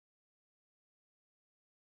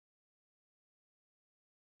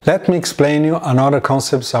Let me explain you another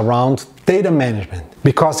concepts around data management.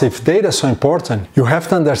 Because if data is so important, you have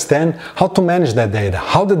to understand how to manage that data,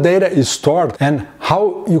 how the data is stored, and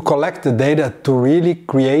how you collect the data to really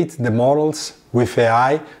create the models with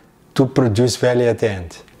AI to produce value at the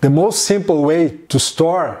end. The most simple way to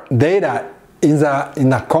store data is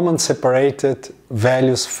in a common separated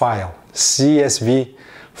values file, CSV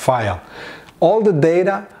file. All the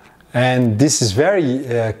data, and this is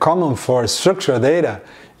very common for structured data,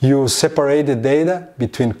 you separate the data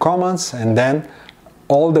between commas and then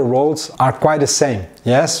all the rows are quite the same.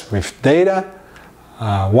 Yes, with data,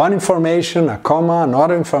 one information, a comma,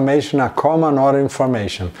 another information, a comma, another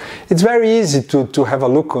information. It's very easy to have a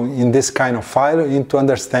look in this kind of file and to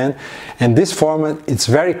understand. And this format, it's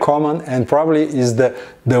very common and probably is the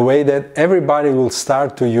way that everybody will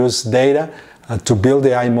start to use data to build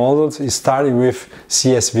AI models, is starting with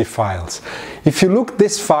CSV files. If you look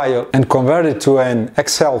this file and convert it to an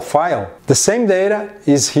Excel file, the same data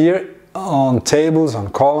is here on tables, on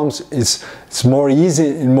columns. It's more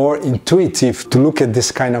easy and more intuitive to look at this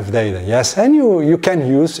kind of data. Yes, and you can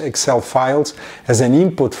use Excel files as an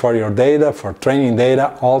input for your data, for training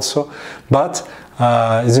data also, but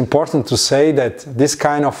it's important to say that this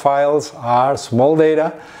kind of files are small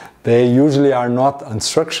data. They usually are not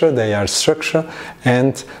unstructured, they are structured,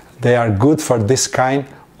 and they are good for this kind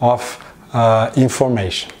of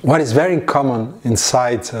information. What is very common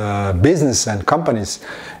inside business and companies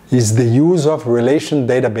is the use of relation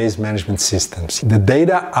database management systems. The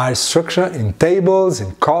data are structured in tables,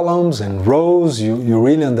 in columns, and rows. You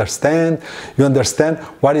really understand. You understand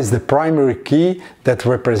what is the primary key that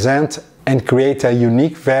represents and create a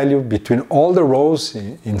unique value between all the rows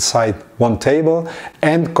inside one table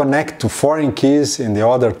and connect to foreign keys in the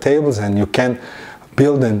other tables, and you can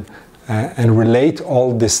build and relate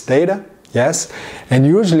all this data. Yes, and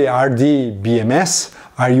usually RDBMS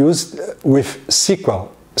are used with SQL,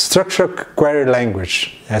 Structured Query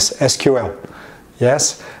Language, as SQL.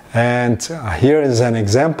 Yes, and here is an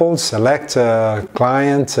example. Select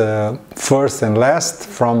client first and last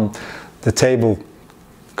from the table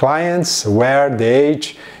clients where the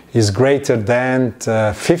age is greater than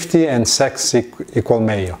 50 and sex equal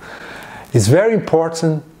male. It's very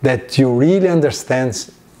important that you really understand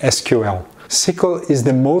SQL. SQL is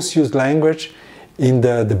the most used language in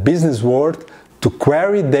the business world to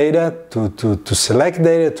query data, to select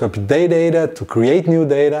data, to update data, to create new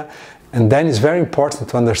data, and then it's very important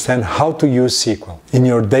to understand how to use SQL in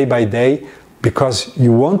your day-by-day, because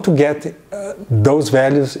you want to get those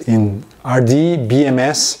values in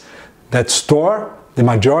RDBMS that store the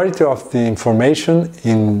majority of the information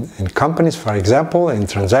in companies, for example, in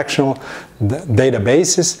transactional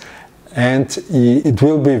databases, and it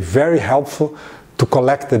will be very helpful to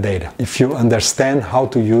collect the data if you understand how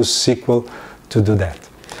to use SQL to do that.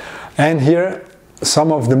 And here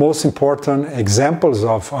some of the most important examples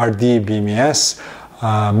of RDBMS: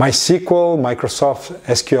 MySQL, Microsoft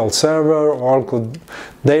SQL Server, Oracle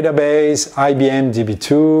Database, IBM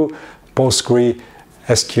DB2,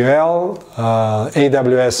 PostgreSQL,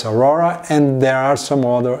 AWS Aurora, and there are some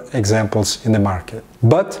other examples in the market.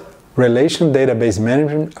 But relation database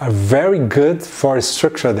management are very good for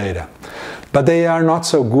structured data, but they are not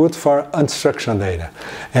so good for unstructured data.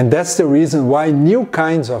 And that's the reason why new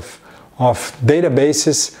kinds of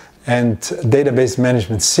databases and database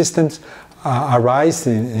management systems arise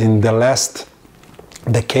in the last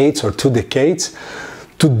decades or 2 decades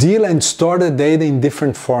to deal and store the data in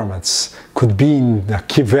different formats. Could be in a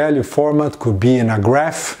key value format, could be in a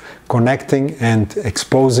graph, connecting and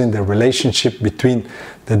exposing the relationship between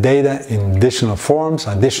the data in additional forms,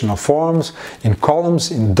 in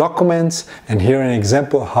columns, in documents, and here an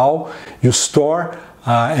example how you store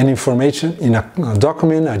an information in a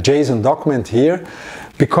document, a JSON document here,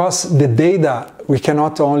 because the data, we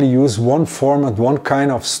cannot only use one format, one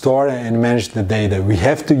kind of store and manage the data. We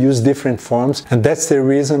have to use different forms, and that's the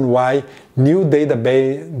reason why new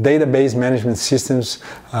database management systems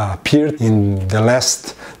appeared in the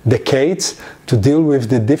last decades to deal with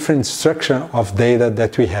the different structure of data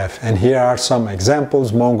that we have. And here are some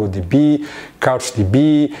examples: MongoDB,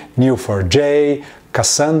 CouchDB, Neo4j,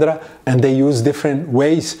 Cassandra, and they use different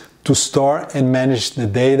ways to store and manage the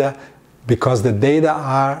data because the data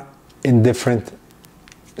are in different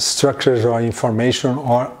structures or information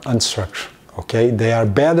or unstructured. Okay, they are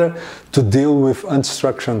better to deal with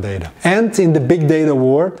unstructured data. And in the big data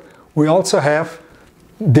world, we also have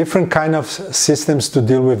different kind of systems to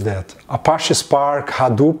deal with that. Apache Spark,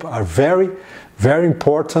 Hadoop are very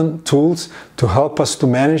important tools to help us to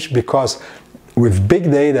manage, because with big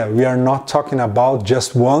data, we are not talking about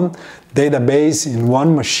just one database in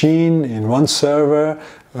one machine, in one server,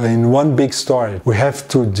 in one big storage. We have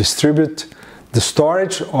to distribute the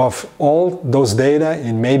storage of all those data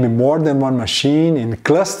in maybe more than one machine, in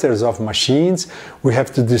clusters of machines. We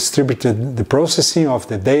have to distribute the processing of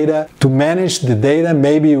the data. To manage the data,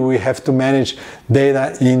 maybe we have to manage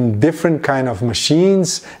data in different kind of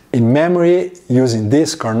machines, in memory, using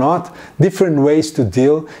disk or not, different ways to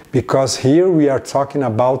deal, because here we are talking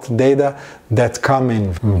about data that come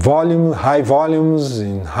in volume, high volumes,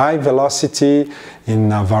 in high velocity, in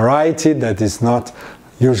a variety that is not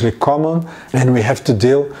usually common, and we have to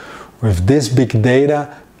deal with this big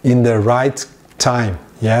data in the right time,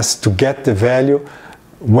 yes, to get the value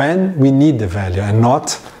when we need the value, and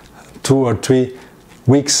not 2 or 3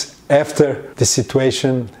 weeks after the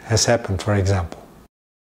situation has happened, for example.